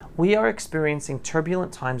We are experiencing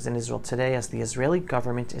turbulent times in Israel today as the Israeli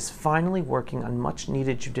government is finally working on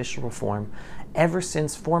much-needed judicial reform ever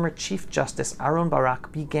since former Chief Justice Aaron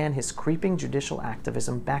Barak began his creeping judicial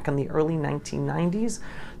activism back in the early 1990s.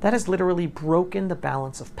 That has literally broken the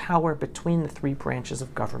balance of power between the three branches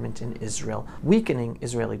of government in Israel, weakening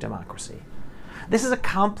Israeli democracy. This is a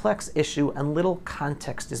complex issue and little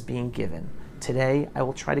context is being given. Today, I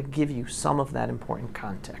will try to give you some of that important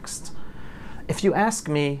context. If you ask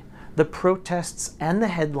me, the protests and the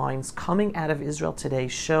headlines coming out of Israel today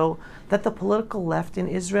show that the political left in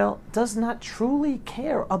Israel does not truly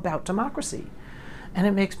care about democracy. And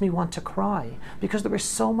it makes me want to cry, because there is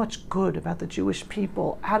so much good about the Jewish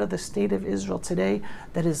people out of the state of Israel today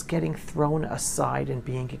that is getting thrown aside and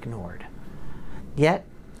being ignored. Yet,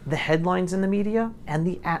 the headlines in the media and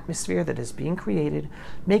the atmosphere that is being created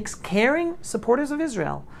makes caring supporters of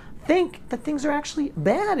Israel think that things are actually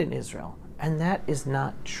bad in Israel. And that is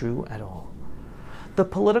not true at all. The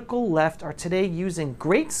political left are today using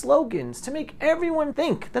great slogans to make everyone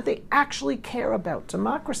think that they actually care about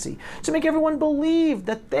democracy, to make everyone believe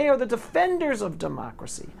that they are the defenders of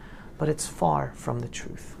democracy. But it's far from the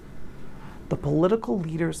truth. The political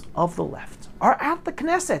leaders of the left are at the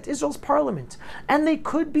Knesset, Israel's parliament, and they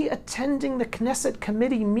could be attending the Knesset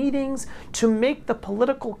committee meetings to make the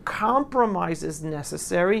political compromises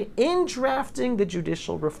necessary in drafting the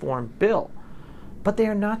judicial reform bill. But they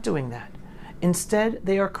are not doing that. Instead,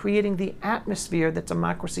 they are creating the atmosphere that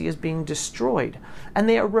democracy is being destroyed, and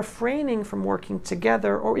they are refraining from working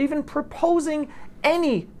together or even proposing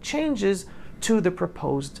any changes to the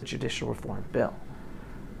proposed judicial reform bill.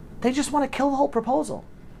 They just want to kill the whole proposal,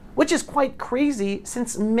 which is quite crazy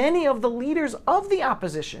since many of the leaders of the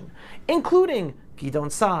opposition, including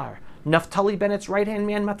Gideon Sa'ar, Naftali Bennett's right-hand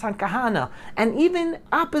man Matan Kahana, and even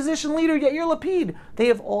opposition leader Yair Lapid, they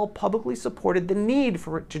have all publicly supported the need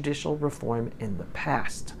for judicial reform in the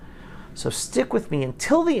past. So stick with me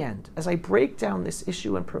until the end as I break down this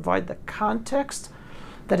issue and provide the context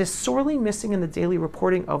that is sorely missing in the daily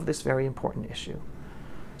reporting of this very important issue.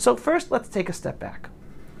 So first, let's take a step back.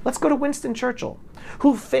 Let's go to Winston Churchill,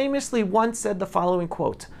 who famously once said the following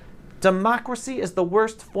quote, "Democracy is the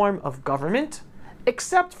worst form of government,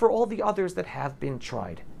 except for all the others that have been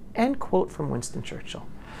tried." End quote from Winston Churchill.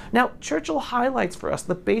 Now, Churchill highlights for us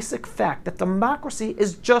the basic fact that democracy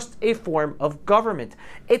is just a form of government.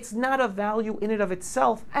 It's not a value in and of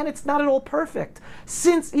itself, and it's not at all perfect,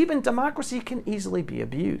 since even democracy can easily be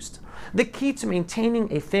abused. The key to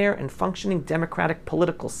maintaining a fair and functioning democratic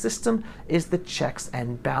political system is the checks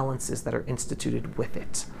and balances that are instituted with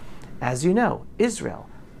it. As you know, Israel,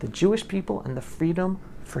 the Jewish people, and the freedom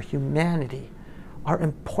for humanity are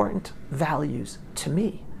important values to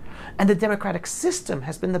me. And the democratic system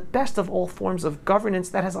has been the best of all forms of governance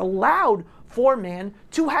that has allowed for man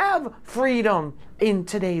to have freedom in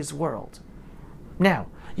today's world. Now,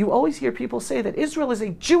 you always hear people say that Israel is a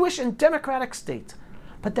Jewish and democratic state,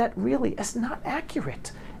 but that really is not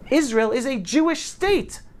accurate. Israel is a Jewish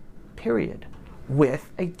state, period,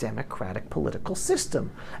 with a democratic political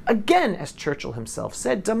system. Again, as Churchill himself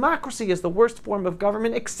said, democracy is the worst form of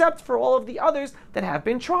government except for all of the others that have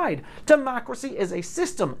been tried. Democracy is a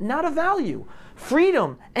system, not a value.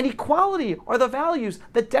 Freedom and equality are the values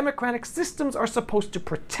that democratic systems are supposed to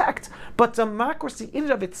protect, but democracy in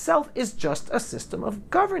and of itself is just a system of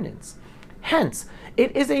governance. Hence,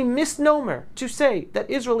 it is a misnomer to say that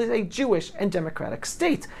Israel is a Jewish and democratic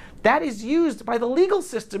state. That is used by the legal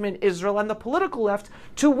system in Israel and the political left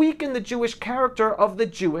to weaken the Jewish character of the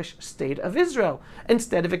Jewish state of Israel,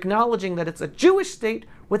 instead of acknowledging that it's a Jewish state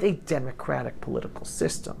with a democratic political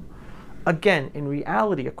system. Again, in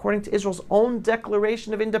reality, according to Israel's own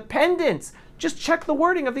Declaration of Independence, just check the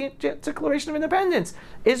wording of the Declaration of Independence,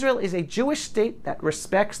 Israel is a Jewish state that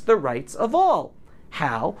respects the rights of all.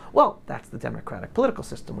 How? Well, that's the democratic political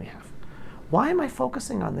system we have. Why am I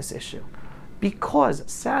focusing on this issue? Because,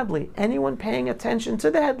 sadly, anyone paying attention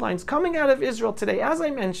to the headlines coming out of Israel today, as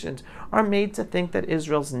I mentioned, are made to think that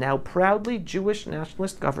Israel's now proudly Jewish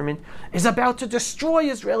nationalist government is about to destroy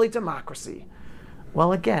Israeli democracy.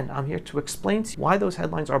 Well, again, I'm here to explain to you why those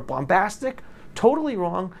headlines are bombastic, totally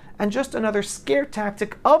wrong, and just another scare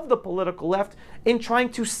tactic of the political left in trying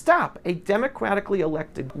to stop a democratically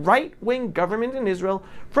elected right-wing government in Israel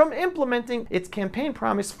from implementing its campaign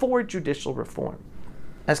promise for judicial reform.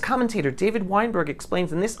 As commentator David Weinberg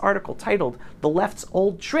explains in this article titled "The Left's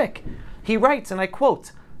Old Trick," he writes, and I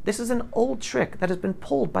quote, "This is an old trick that has been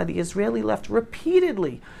pulled by the Israeli left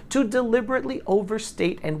repeatedly to deliberately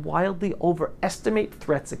overstate and wildly overestimate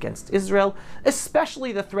threats against Israel,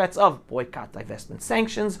 especially the threats of boycott, divestment,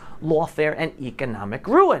 sanctions, lawfare, and economic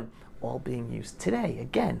ruin. all being used today,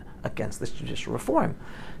 again, against this judicial reform.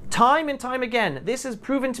 Time and time again, this has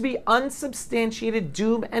proven to be unsubstantiated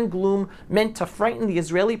doom and gloom meant to frighten the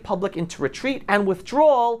Israeli public into retreat and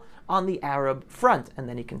withdrawal on the Arab front. And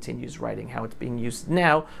then he continues writing how it's being used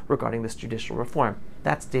now regarding this judicial reform.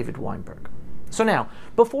 That's David Weinberg. So now,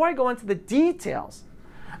 before I go into the details,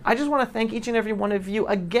 I just want to thank each and every one of you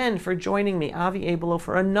again for joining me, Avi Abelo,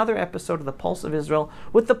 for another episode of The Pulse of Israel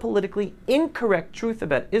with the politically incorrect truth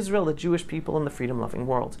about Israel, the Jewish people, and the freedom-loving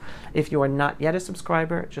world. If you are not yet a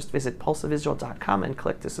subscriber, just visit pulseofisrael.com and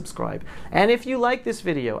click to subscribe. And if you like this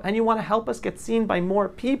video and you want to help us get seen by more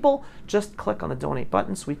people, just click on the donate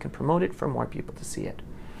button so we can promote it for more people to see it.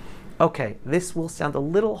 Okay, this will sound a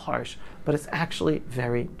little harsh, but it's actually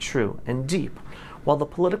very true and deep. While the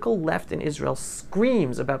political left in Israel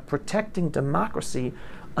screams about protecting democracy,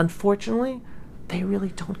 unfortunately, they really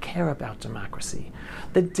don't care about democracy.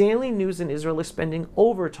 The daily news in Israel is spending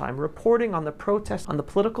overtime reporting on the protests on the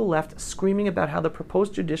political left, screaming about how the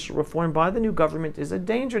proposed judicial reform by the new government is a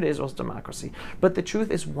danger to Israel's democracy. But the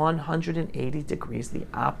truth is 180 degrees the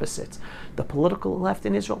opposite. The political left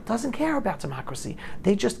in Israel doesn't care about democracy.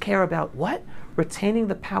 They just care about what? Retaining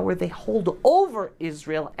the power they hold over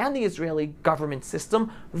Israel and the Israeli government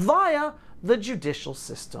system via the judicial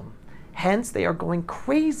system. Hence, they are going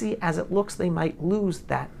crazy as it looks they might lose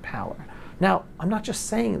that power. Now, I'm not just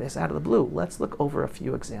saying this out of the blue. Let's look over a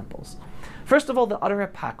few examples. First of all, the utter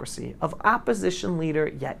hypocrisy of opposition leader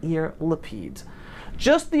Yair Lapid.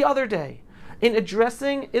 Just the other day, in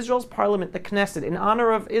addressing Israel's parliament, the Knesset, in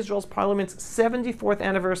honor of Israel's parliament's 74th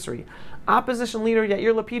anniversary, opposition leader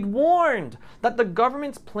Yair Lapid warned that the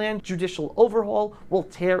government's planned judicial overhaul will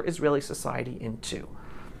tear Israeli society in two.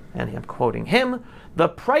 And I'm quoting him, "The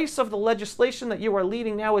price of the legislation that you are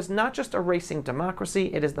leading now is not just erasing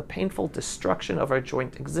democracy, it is the painful destruction of our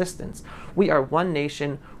joint existence. We are one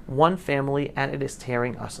nation, one family, and it is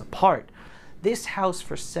tearing us apart." This house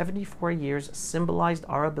for 74 years symbolized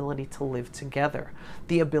our ability to live together,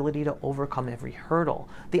 the ability to overcome every hurdle,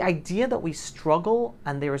 the idea that we struggle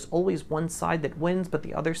and there is always one side that wins but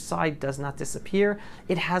the other side does not disappear.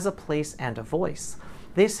 It has a place and a voice.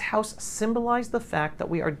 This house symbolized the fact that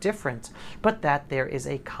we are different, but that there is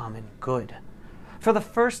a common good. For the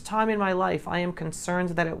first time in my life, I am concerned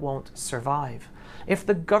that it won't survive. If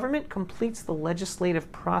the government completes the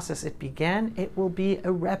legislative process it began, it will be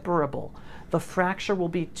irreparable. The fracture will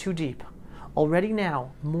be too deep. Already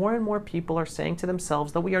now, more and more people are saying to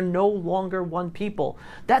themselves that we are no longer one people,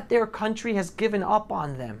 that their country has given up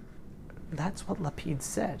on them. That's what Lapid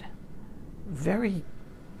said. Very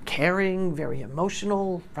caring, very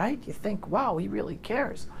emotional, right? You think, wow, he really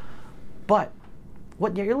cares. But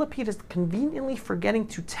what Yair Lapid is conveniently forgetting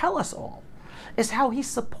to tell us all is how he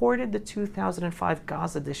supported the 2005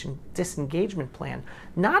 Gaza disengagement plan,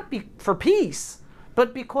 not for peace,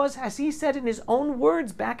 but because, as he said in his own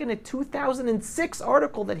words back in a 2006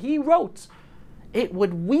 article that he wrote, it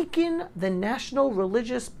would weaken the national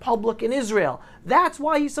religious public in Israel. That's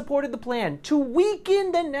why he supported the plan, to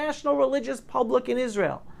weaken the national religious public in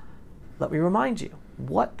Israel. Let me remind you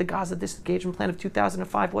what the Gaza disengagement plan of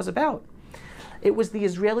 2005 was about. It was the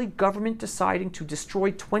Israeli government deciding to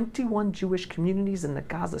destroy 21 Jewish communities in the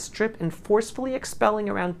Gaza Strip and forcefully expelling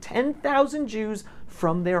around 10,000 Jews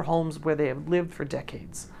from their homes where they have lived for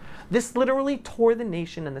decades. This literally tore the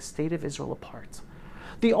nation and the state of Israel apart.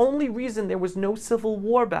 The only reason there was no civil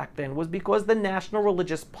war back then was because the national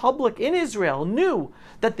religious public in Israel knew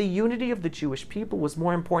that the unity of the Jewish people was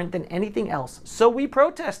more important than anything else. So we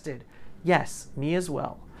protested. Yes, me as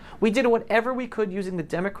well. We did whatever we could using the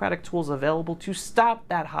democratic tools available to stop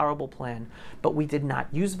that horrible plan, but we did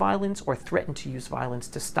not use violence or threaten to use violence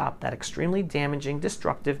to stop that extremely damaging,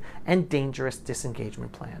 destructive, and dangerous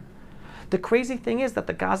disengagement plan. The crazy thing is that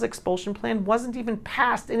the Gaza expulsion plan wasn't even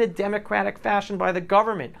passed in a democratic fashion by the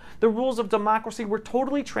government. The rules of democracy were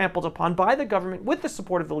totally trampled upon by the government with the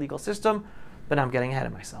support of the legal system, but I'm getting ahead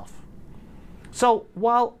of myself. So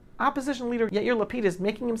while opposition leader Yair Lapid is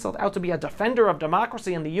making himself out to be a defender of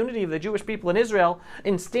democracy and the unity of the Jewish people in Israel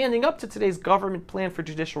in standing up to today's government plan for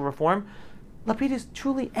judicial reform, Lapid is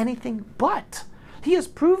truly anything but. He has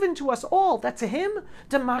proven to us all that to him,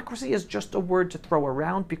 democracy is just a word to throw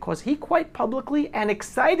around because he quite publicly and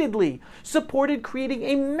excitedly supported creating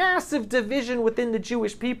a massive division within the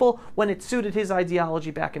Jewish people when it suited his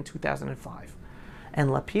ideology back in 2005.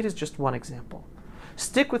 And Lapid is just one example.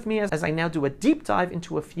 Stick with me as I now do a deep dive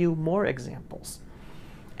into a few more examples.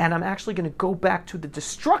 And I'm actually going to go back to the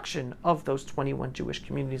destruction of those 21 Jewish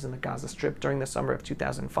communities in the Gaza Strip during the summer of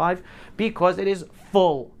 2005 because it is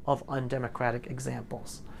full of undemocratic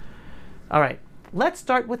examples. All right, let's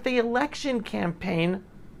start with the election campaign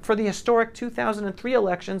for the historic 2003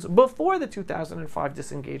 elections before the 2005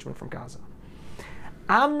 disengagement from Gaza.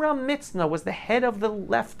 Amram Mitzna was the head of the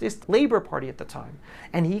leftist Labour Party at the time,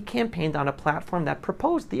 and he campaigned on a platform that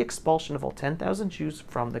proposed the expulsion of all 10,000 Jews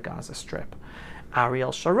from the Gaza Strip.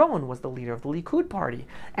 Ariel Sharon was the leader of the Likud party,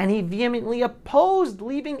 and he vehemently opposed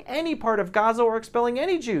leaving any part of Gaza or expelling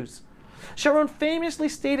any Jews. Sharon famously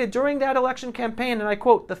stated during that election campaign, and I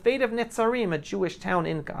quote, "The fate of Netzarim, a Jewish town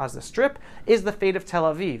in Gaza Strip, is the fate of Tel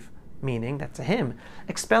Aviv," meaning that to him,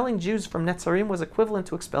 expelling Jews from Netzarim was equivalent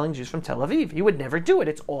to expelling Jews from Tel Aviv. He would never do it.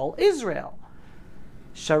 It's all Israel.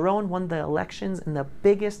 Sharon won the elections in the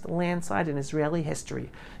biggest landslide in Israeli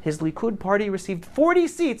history. His Likud party received 40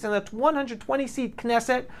 seats in the 120-seat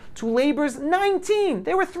Knesset to Labor's 19.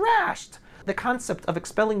 They were thrashed. The concept of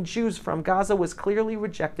expelling Jews from Gaza was clearly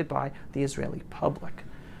rejected by the Israeli public.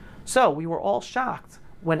 So we were all shocked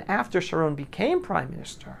when, after Sharon became prime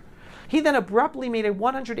minister, he then abruptly made a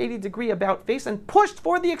 180-degree about-face and pushed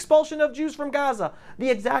for the expulsion of Jews from Gaza, the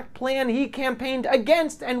exact plan he campaigned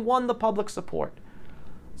against and won the public support.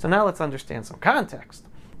 So now let's understand some context.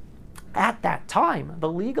 At that time,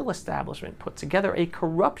 the legal establishment put together a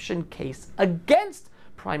corruption case against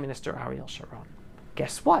Prime Minister Ariel Sharon.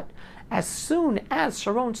 Guess what? As soon as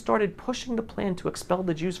Sharon started pushing the plan to expel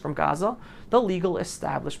the Jews from Gaza, the legal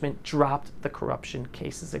establishment dropped the corruption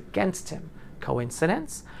cases against him.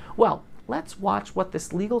 Coincidence? Well, let's watch what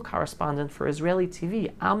this legal correspondent for Israeli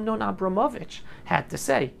TV, Amnon Abramovich, had to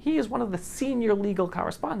say. He is one of the senior legal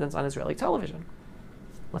correspondents on Israeli television.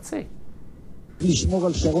 Let's see. לשמור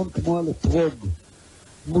על שרון כמו על אתרוג,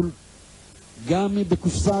 גם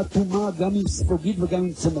בקופסה אטומה, גם עם ספוגית וגם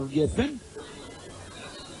עם צמר גפן.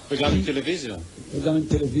 וגם עם טלוויזיה. וגם עם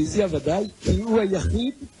טלוויזיה, ודאי, כי הוא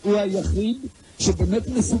היחיד שבאמת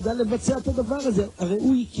מסוגל לבצע את הדבר הזה. הרי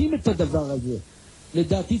הוא הקים את הדבר הזה.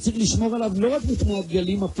 לדעתי צריך לשמור עליו לא רק מפני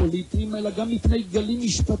הגלים הפוליטיים, אלא גם מפני גלים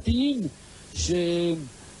משפטיים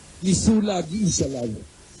שניסו להגיש עליו.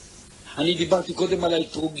 אני דיברתי קודם על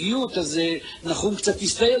האתרוגיות, אז נחום קצת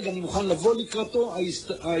הסתייג, אני מוכן לבוא לקראתו,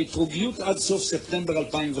 האתרוגיות עד סוף ספטמבר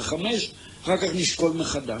 2005, אחר כך נשקול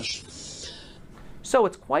מחדש. So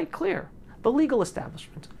it's quite clear, the legal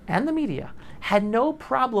establishment and the media had no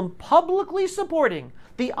problem publicly supporting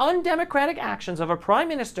the undemocratic actions of a prime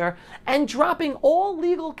minister and dropping all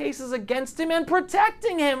legal cases against him and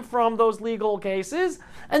protecting him from those legal cases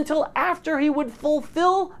until after he would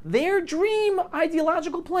fulfill their dream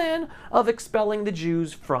ideological plan of expelling the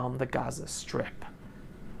Jews from the Gaza Strip.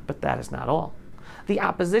 But that is not all. The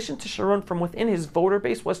opposition to Sharon from within his voter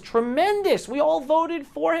base was tremendous. We all voted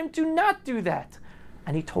for him to not do that.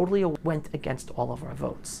 And he totally went against all of our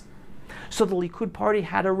votes. So the Likud party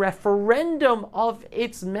had a referendum of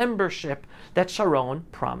its membership that Sharon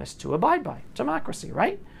promised to abide by. Democracy,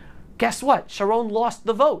 right? Guess what? Sharon lost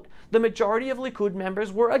the vote. The majority of Likud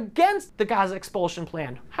members were against the Gaza expulsion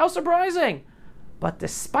plan. How surprising! But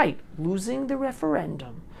despite losing the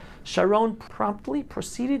referendum, Sharon promptly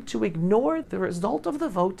proceeded to ignore the result of the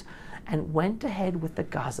vote and went ahead with the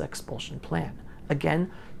Gaza expulsion plan.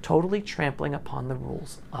 Again, totally trampling upon the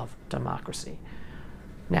rules of democracy.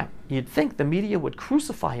 Now, you'd think the media would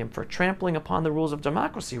crucify him for trampling upon the rules of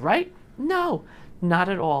democracy, right? No, not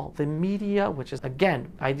at all. The media, which is,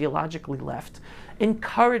 again, ideologically left,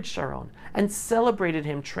 encouraged Sharon and celebrated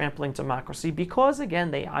him trampling democracy because,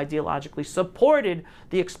 again, they ideologically supported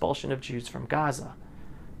the expulsion of Jews from Gaza.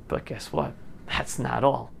 But guess what? That's not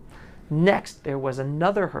all. Next, there was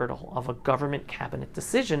another hurdle of a government cabinet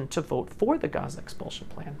decision to vote for the Gaza expulsion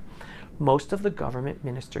plan. Most of the government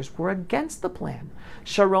ministers were against the plan.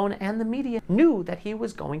 Sharon and the media knew that he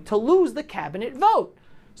was going to lose the cabinet vote.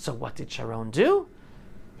 So what did Sharon do?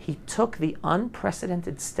 He took the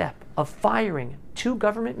unprecedented step of firing 2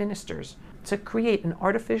 government ministers to create an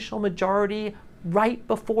artificial majority right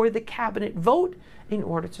before the cabinet vote in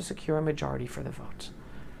order to secure a majority for the vote.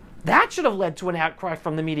 That should have led to an outcry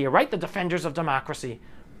from the media, right? The defenders of democracy.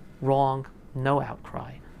 Wrong. No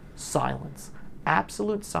outcry. Silence.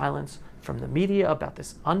 Absolute silence from the media about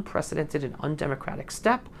this unprecedented and undemocratic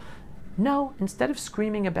step. No, instead of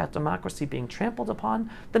screaming about democracy being trampled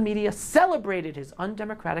upon, the media celebrated his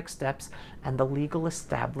undemocratic steps, and the legal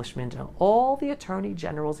establishment and all the attorney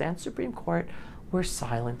generals and Supreme Court were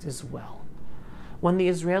silent as well. When the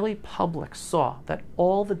Israeli public saw that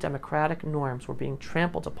all the democratic norms were being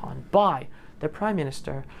trampled upon by the prime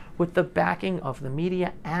minister, with the backing of the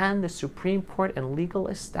media and the Supreme Court and legal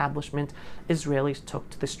establishment, Israelis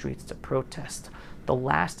took to the streets to protest. The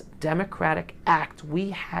last democratic act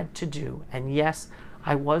we had to do, and yes,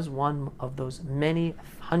 I was one of those many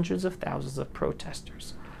hundreds of thousands of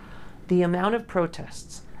protesters. The amount of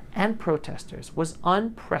protests and protesters was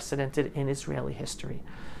unprecedented in Israeli history.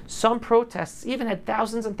 Some protests even had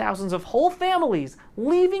thousands and thousands of whole families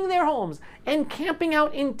leaving their homes and camping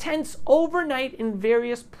out in tents overnight in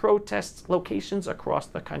various protest locations across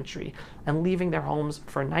the country and leaving their homes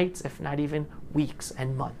for nights, if not even weeks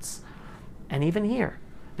and months. And even here,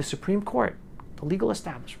 the Supreme Court, the legal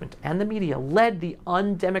establishment, and the media led the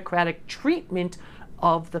undemocratic treatment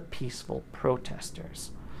of the peaceful protesters.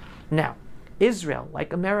 Now, Israel,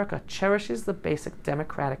 like America, cherishes the basic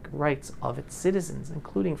democratic rights of its citizens,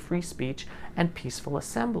 including free speech and peaceful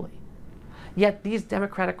assembly. Yet these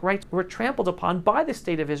democratic rights were trampled upon by the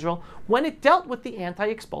State of Israel when it dealt with the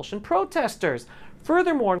anti-expulsion protesters.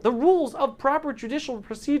 Furthermore, the rules of proper judicial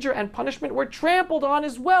procedure and punishment were trampled on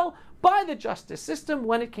as well by the justice system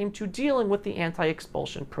when it came to dealing with the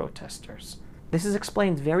anti-expulsion protesters. This is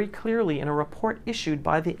explained very clearly in a report issued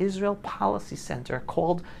by the Israel Policy Center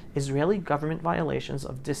called Israeli Government Violations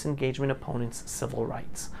of Disengagement Opponents' Civil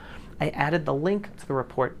Rights. I added the link to the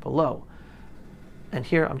report below. And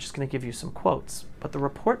here I'm just going to give you some quotes. But the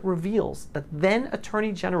report reveals that then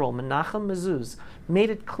Attorney General Menachem Mezuz made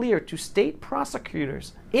it clear to state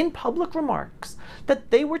prosecutors in public remarks that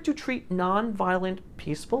they were to treat non-violent,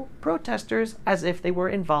 peaceful protesters as if they were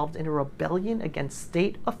involved in a rebellion against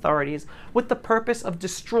state authorities with the purpose of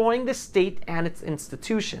destroying the state and its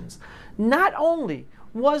institutions. Not only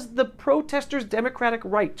was the protesters' democratic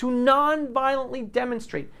right to non-violently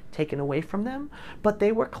demonstrate taken away from them, but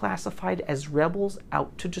they were classified as rebels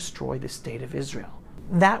out to destroy the State of Israel.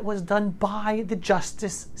 That was done by the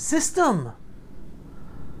justice system.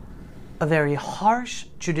 A very harsh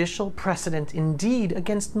judicial precedent indeed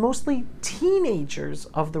against mostly teenagers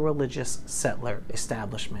of the religious settler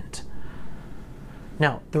establishment.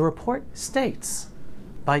 Now, the report states,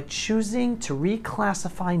 by choosing to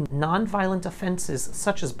reclassify nonviolent offenses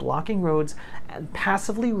such as blocking roads and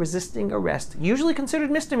passively resisting arrest, usually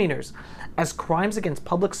considered misdemeanors, as crimes against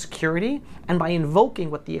public security, and by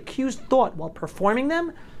invoking what the accused thought while performing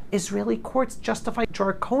them, Israeli courts justify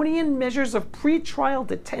draconian measures of pretrial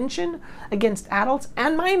detention against adults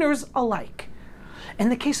and minors alike. In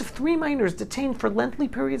the case of 3 minors detained for lengthy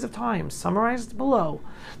periods of time, summarized below,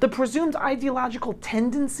 the presumed ideological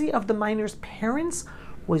tendency of the minors' parents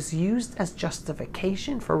was used as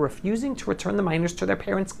justification for refusing to return the minors to their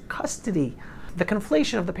parents' custody. The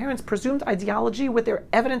conflation of the parents' presumed ideology with their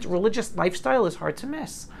evident religious lifestyle is hard to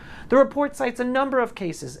miss. The report cites a number of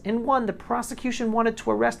cases. In one, the prosecution wanted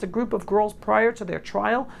to arrest a group of girls prior to their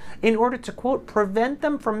trial in order to, quote, prevent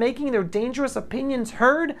them from making their dangerous opinions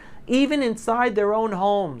heard even inside their own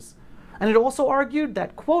homes. And it also argued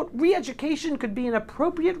that, quote, re-education could be an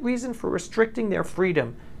appropriate reason for restricting their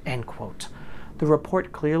freedom, end quote. The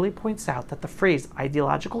report clearly points out that the phrase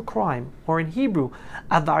ideological crime, or in Hebrew,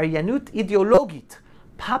 avaryanut ideologit,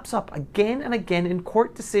 pops up again and again in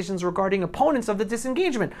court decisions regarding opponents of the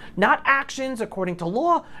disengagement, not actions according to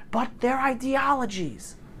law, but their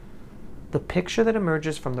ideologies. The picture that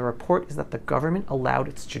emerges from the report is that the government allowed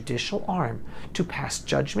its judicial arm to pass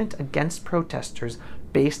judgment against protesters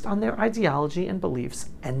based on their ideology and beliefs,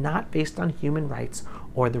 and not based on human rights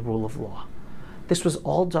or the rule of law. This was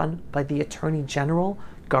all done by the Attorney General,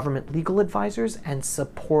 government legal advisors, and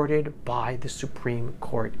supported by the Supreme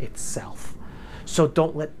Court itself. So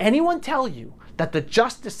don't let anyone tell you that the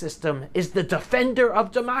justice system is the defender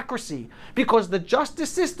of democracy, because the justice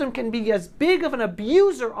system can be as big of an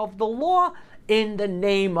abuser of the law in the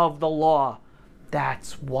name of the law.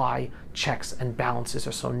 That's why checks and balances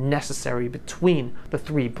are so necessary between the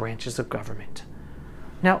 3 branches of government.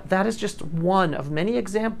 Now, that is just one of many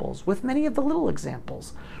examples, with many of the little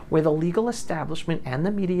examples, where the legal establishment and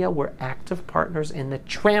the media were active partners in the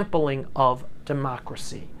trampling of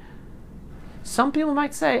democracy. Some people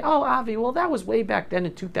might say, oh, Avi, well, that was way back then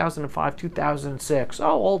in 2005, 2006. Oh,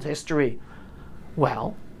 old history.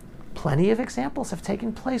 Well, plenty of examples have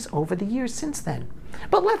taken place over the years since then.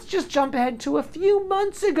 But let's just jump ahead to a few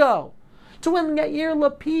months ago, to when Yair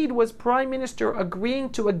Lapid was prime minister, agreeing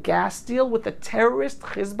to a gas deal with the terrorist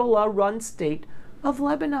Hezbollah-run state of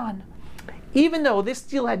Lebanon. Even though this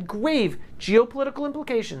deal had grave geopolitical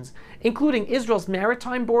implications, including Israel's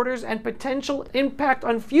maritime borders and potential impact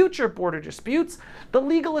on future border disputes, the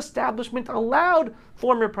legal establishment allowed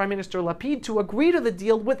former Prime Minister Lapid to agree to the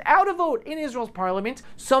deal without a vote in Israel's parliament,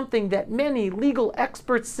 something that many legal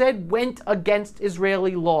experts said went against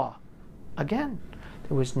Israeli law. Again,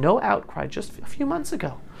 there was no outcry just a few months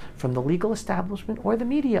ago from the legal establishment or the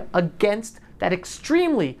media against that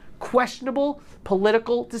extremely questionable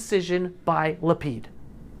political decision by Lapid.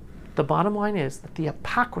 The bottom line is that the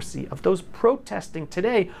hypocrisy of those protesting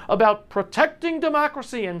today about protecting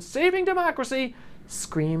democracy and saving democracy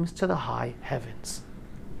screams to the high heavens.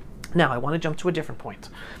 Now, I want to jump to a different point,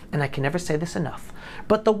 and I can never say this enough,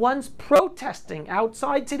 but the ones protesting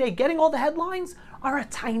outside today, getting all the headlines, are a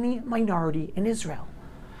tiny minority in Israel.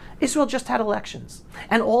 Israel just had elections,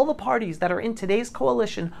 and all the parties that are in today's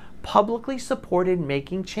coalition publicly supported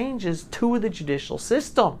making changes to the judicial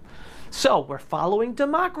system. So we're following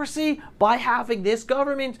democracy by having this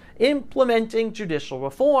government implementing judicial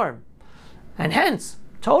reform. And hence,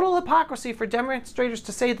 total hypocrisy for demonstrators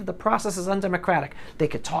to say that the process is undemocratic. They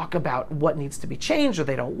could talk about what needs to be changed or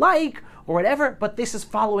they don't like or whatever, but this is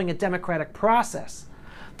following a democratic process.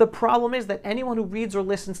 The problem is that anyone who reads or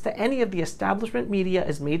listens to any of the establishment media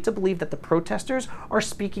is made to believe that the protesters are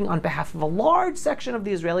speaking on behalf of a large section of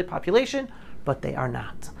the Israeli population, but they are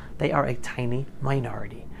not. They are a tiny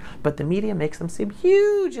minority. But the media makes them seem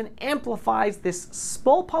huge and amplifies this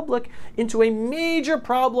small public into a major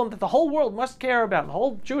problem that the whole world must care about, the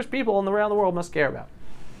whole Jewish people around the world must care about.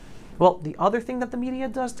 Well, the other thing that the media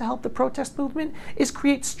does to help the protest movement is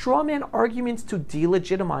create straw man arguments to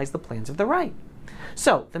delegitimize the plans of the right.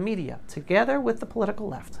 So the media, together with the political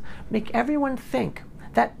left, make everyone think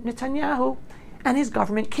that Netanyahu and his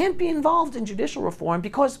government can't be involved in judicial reform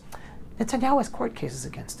because Netanyahu has court cases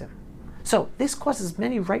against him. So this causes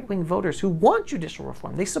many right-wing voters who want judicial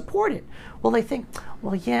reform, they support it. Well, they think,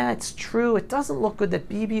 well, yeah, it's true. It doesn't look good that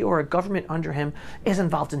Bibi or a government under him is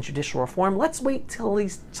involved in judicial reform. Let's wait till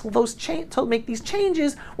make these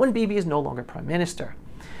changes when Bibi is no longer prime minister.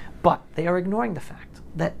 But they are ignoring the fact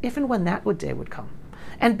that if and when that day would come,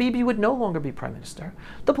 and Bibi would no longer be prime minister,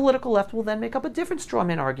 the political left will then make up a different straw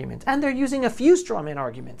man argument. And they're using a few straw man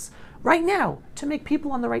arguments right now to make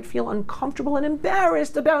people on the right feel uncomfortable and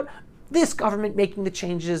embarrassed about this government making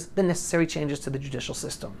the necessary changes to the judicial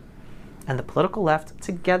system. And the political left,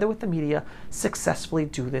 together with the media, successfully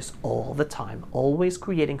do this all the time, always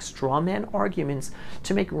creating straw man arguments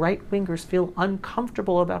to make right-wingers feel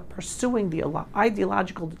uncomfortable about pursuing the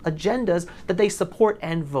ideological agendas that they support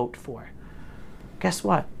and vote for. Guess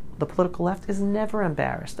what? The political left is never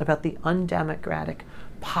embarrassed about the undemocratic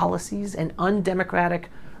policies and undemocratic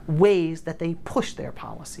ways that they push their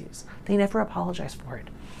policies. They never apologize for it.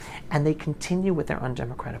 And they continue with their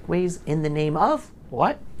undemocratic ways in the name of,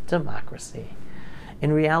 what? Democracy.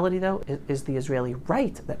 In reality, though, it is the Israeli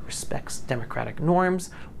right that respects democratic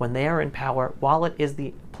norms when they are in power, while it is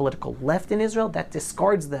the political left in Israel that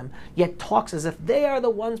discards them, yet talks as if they are the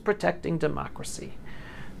ones protecting democracy.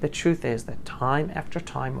 The truth is that time after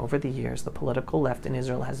time over the years, the political left in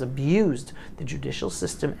Israel has abused the judicial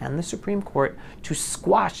system and the Supreme Court to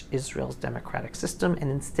squash Israel's democratic system and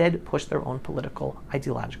instead push their own political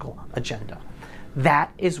ideological agenda.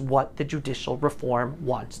 That is what the judicial reform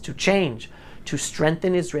wants to change, to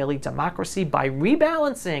strengthen Israeli democracy by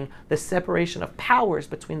rebalancing the separation of powers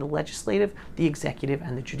between the legislative, the executive,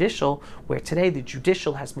 and the judicial, where today the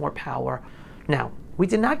judicial has more power. Now, we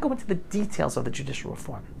did not go into the details of the judicial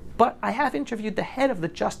reform, but I have interviewed the head of the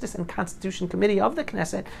Justice and Constitution Committee of the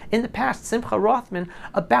Knesset in the past, Simcha Rothman,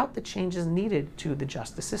 about the changes needed to the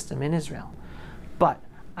justice system in Israel. But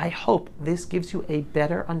I hope this gives you a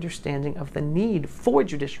better understanding of the need for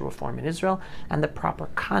judicial reform in Israel and the proper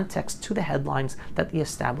context to the headlines that the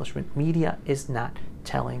establishment media is not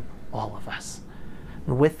telling all of us.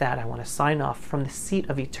 And with that, I want to sign off from the seat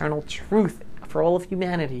of eternal truth for all of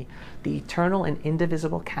humanity, the eternal and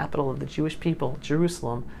indivisible capital of the Jewish people,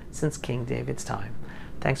 Jerusalem, since King David's time.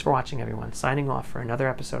 Thanks for watching, everyone. Signing off for another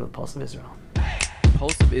episode of the Pulse of Israel.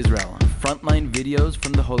 Pulse of Israel, frontline videos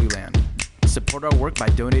from the Holy Land. Support our work by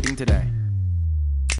donating today.